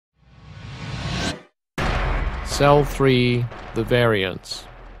Cell 3, the variants.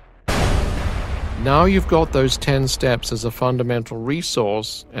 Now you've got those 10 steps as a fundamental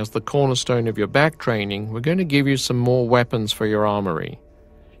resource, as the cornerstone of your back training, we're going to give you some more weapons for your armory.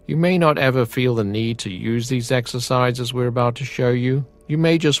 You may not ever feel the need to use these exercises we're about to show you. You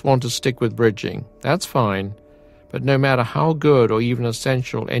may just want to stick with bridging. That's fine. But no matter how good or even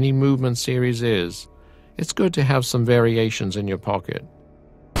essential any movement series is, it's good to have some variations in your pocket.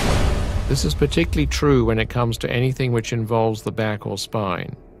 This is particularly true when it comes to anything which involves the back or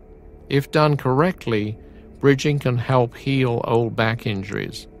spine. If done correctly, bridging can help heal old back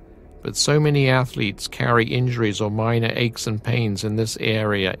injuries, but so many athletes carry injuries or minor aches and pains in this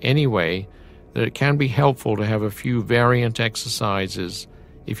area anyway that it can be helpful to have a few variant exercises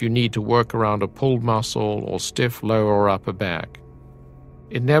if you need to work around a pulled muscle or stiff lower or upper back.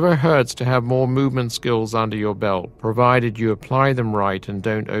 It never hurts to have more movement skills under your belt, provided you apply them right and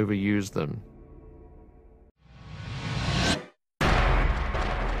don't overuse them.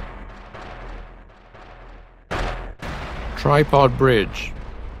 Tripod bridge.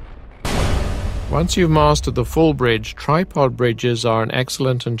 Once you've mastered the full bridge, tripod bridges are an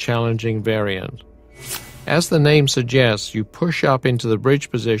excellent and challenging variant. As the name suggests, you push up into the bridge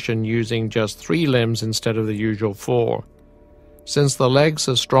position using just 3 limbs instead of the usual 4. Since the legs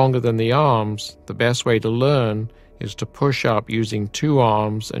are stronger than the arms, the best way to learn is to push up using 2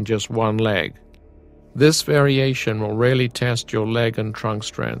 arms and just 1 leg. This variation will really test your leg and trunk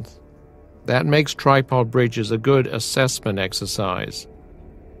strength. That makes tripod bridges a good assessment exercise.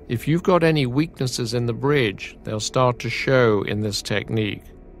 If you've got any weaknesses in the bridge, they'll start to show in this technique.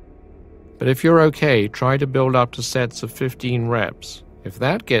 But if you're okay, try to build up to sets of 15 reps. If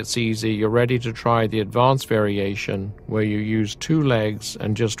that gets easy, you're ready to try the advanced variation where you use 2 legs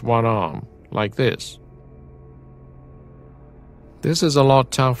and just 1 arm, like this. This is a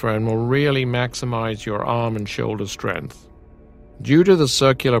lot tougher and will really maximize your arm and shoulder strength. Due to the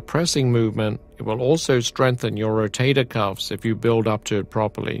circular pressing movement, it will also strengthen your rotator cuffs if you build up to it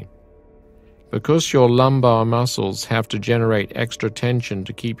properly. Because your lumbar muscles have to generate extra tension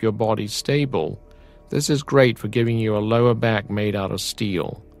to keep your body stable, this is great for giving you a lower back made out of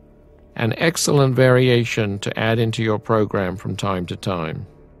steel. An excellent variation to add into your program from time to time.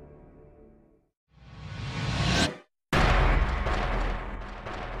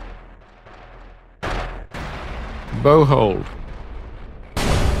 Bow hold.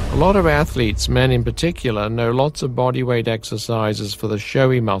 A lot of athletes, men in particular, know lots of bodyweight exercises for the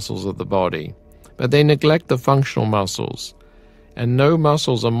showy muscles of the body, but they neglect the functional muscles. And no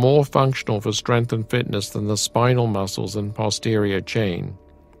muscles are more functional for strength and fitness than the spinal muscles and posterior chain.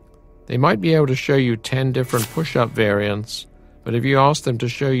 They might be able to show you 10 different push-up variants, but if you ask them to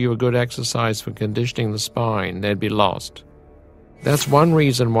show you a good exercise for conditioning the spine, they'd be lost. That's one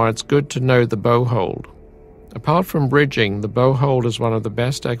reason why it's good to know the bow hold. Apart from bridging, the bow hold is one of the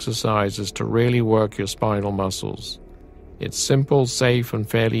best exercises to really work your spinal muscles. It's simple, safe, and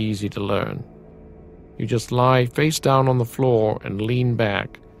fairly easy to learn. You just lie face down on the floor and lean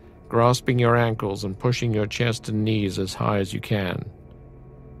back, grasping your ankles and pushing your chest and knees as high as you can.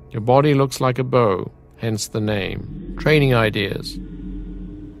 Your body looks like a bow, hence the name. Training ideas.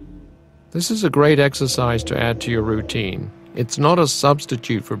 This is a great exercise to add to your routine. It's not a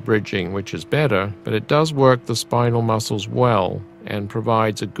substitute for bridging, which is better, but it does work the spinal muscles well and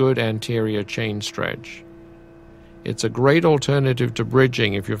provides a good anterior chain stretch. It's a great alternative to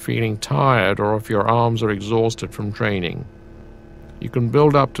bridging if you're feeling tired or if your arms are exhausted from training. You can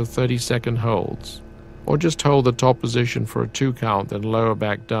build up to 30-second holds, or just hold the top position for a 2 count, then lower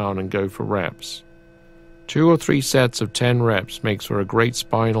back down and go for reps. 2 or 3 sets of 10 reps makes for a great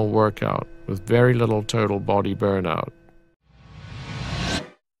spinal workout with very little total body burnout.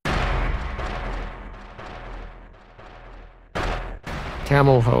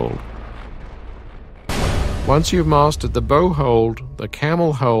 Camel hold. Once you've mastered the bow hold, the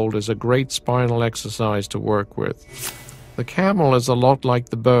camel hold is a great spinal exercise to work with. The camel is a lot like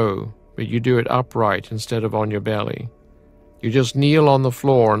the bow, but you do it upright instead of on your belly. You just kneel on the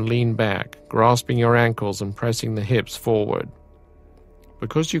floor and lean back, grasping your ankles and pressing the hips forward.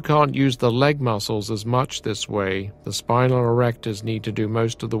 Because you can't use the leg muscles as much this way, the spinal erectors need to do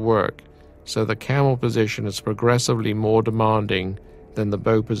most of the work, so the camel position is progressively more demanding than the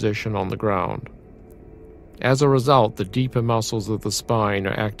bow position on the ground. As a result, the deeper muscles of the spine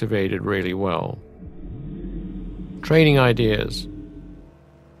are activated really well. Training ideas.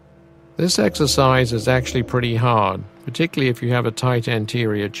 This exercise is actually pretty hard, particularly if you have a tight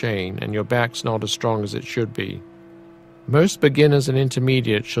anterior chain and your back's not as strong as it should be. Most beginners and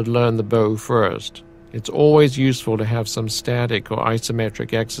intermediates should learn the bow first. It's always useful to have some static or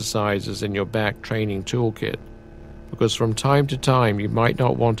isometric exercises in your back training toolkit, because from time to time you might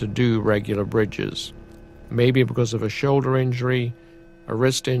not want to do regular bridges. Maybe because of a shoulder injury, a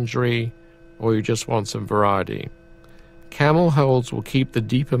wrist injury, or you just want some variety. Camel holds will keep the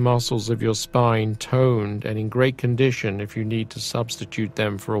deeper muscles of your spine toned and in great condition if you need to substitute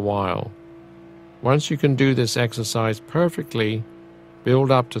them for a while. Once you can do this exercise perfectly, build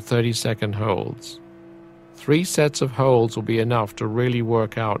up to 30-second holds. 3 sets of holds will be enough to really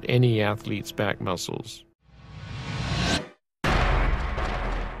work out any athlete's back muscles.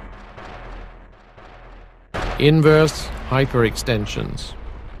 Inverse hyperextensions.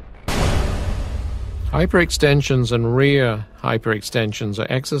 Hyperextensions and rear hyperextensions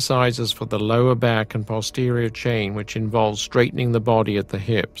are exercises for the lower back and posterior chain which involve straightening the body at the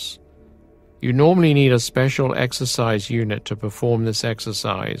hips. You normally need a special exercise unit to perform this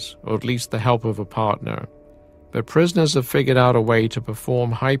exercise, or at least the help of a partner. But prisoners have figured out a way to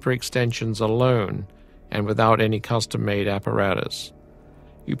perform hyperextensions alone and without any custom-made apparatus.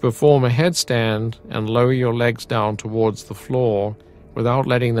 You perform a headstand and lower your legs down towards the floor without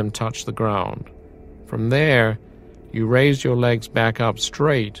letting them touch the ground. From there, you raise your legs back up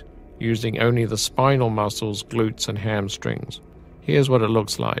straight using only the spinal muscles, glutes, and hamstrings. Here's what it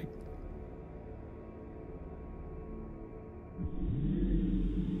looks like.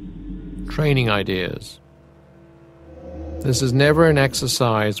 Training ideas. This is never an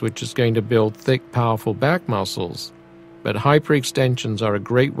exercise which is going to build thick, powerful back muscles, but hyperextensions are a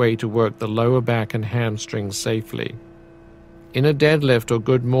great way to work the lower back and hamstrings safely. In a deadlift or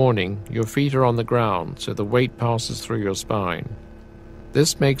good morning, your feet are on the ground, so the weight passes through your spine.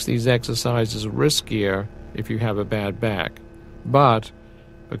 This makes these exercises riskier if you have a bad back, but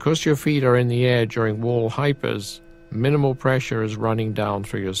because your feet are in the air during wall hypers, minimal pressure is running down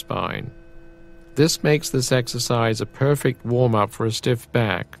through your spine. This makes this exercise a perfect warm-up for a stiff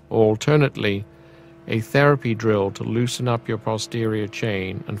back, or alternately, a therapy drill to loosen up your posterior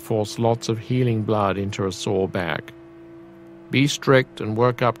chain and force lots of healing blood into a sore back. Be strict and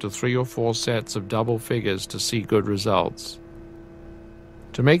work up to 3 or 4 sets of double figures to see good results.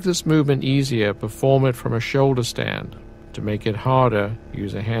 To make this movement easier, perform it from a shoulder stand. To make it harder,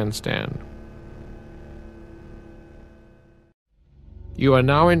 use a handstand. You are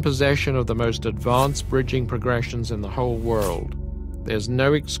now in possession of the most advanced bridging progressions in the whole world. There's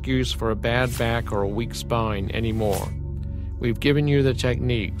no excuse for a bad back or a weak spine anymore. We've given you the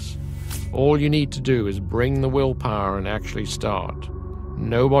techniques. All you need to do is bring the willpower and actually start.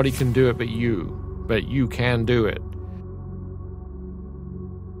 Nobody can do it but you can do it.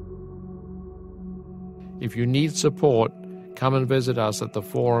 If you need support, come and visit us at the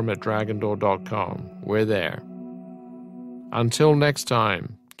forum at dragondoor.com. We're there. Until next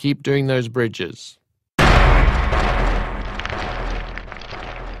time, keep doing those bridges.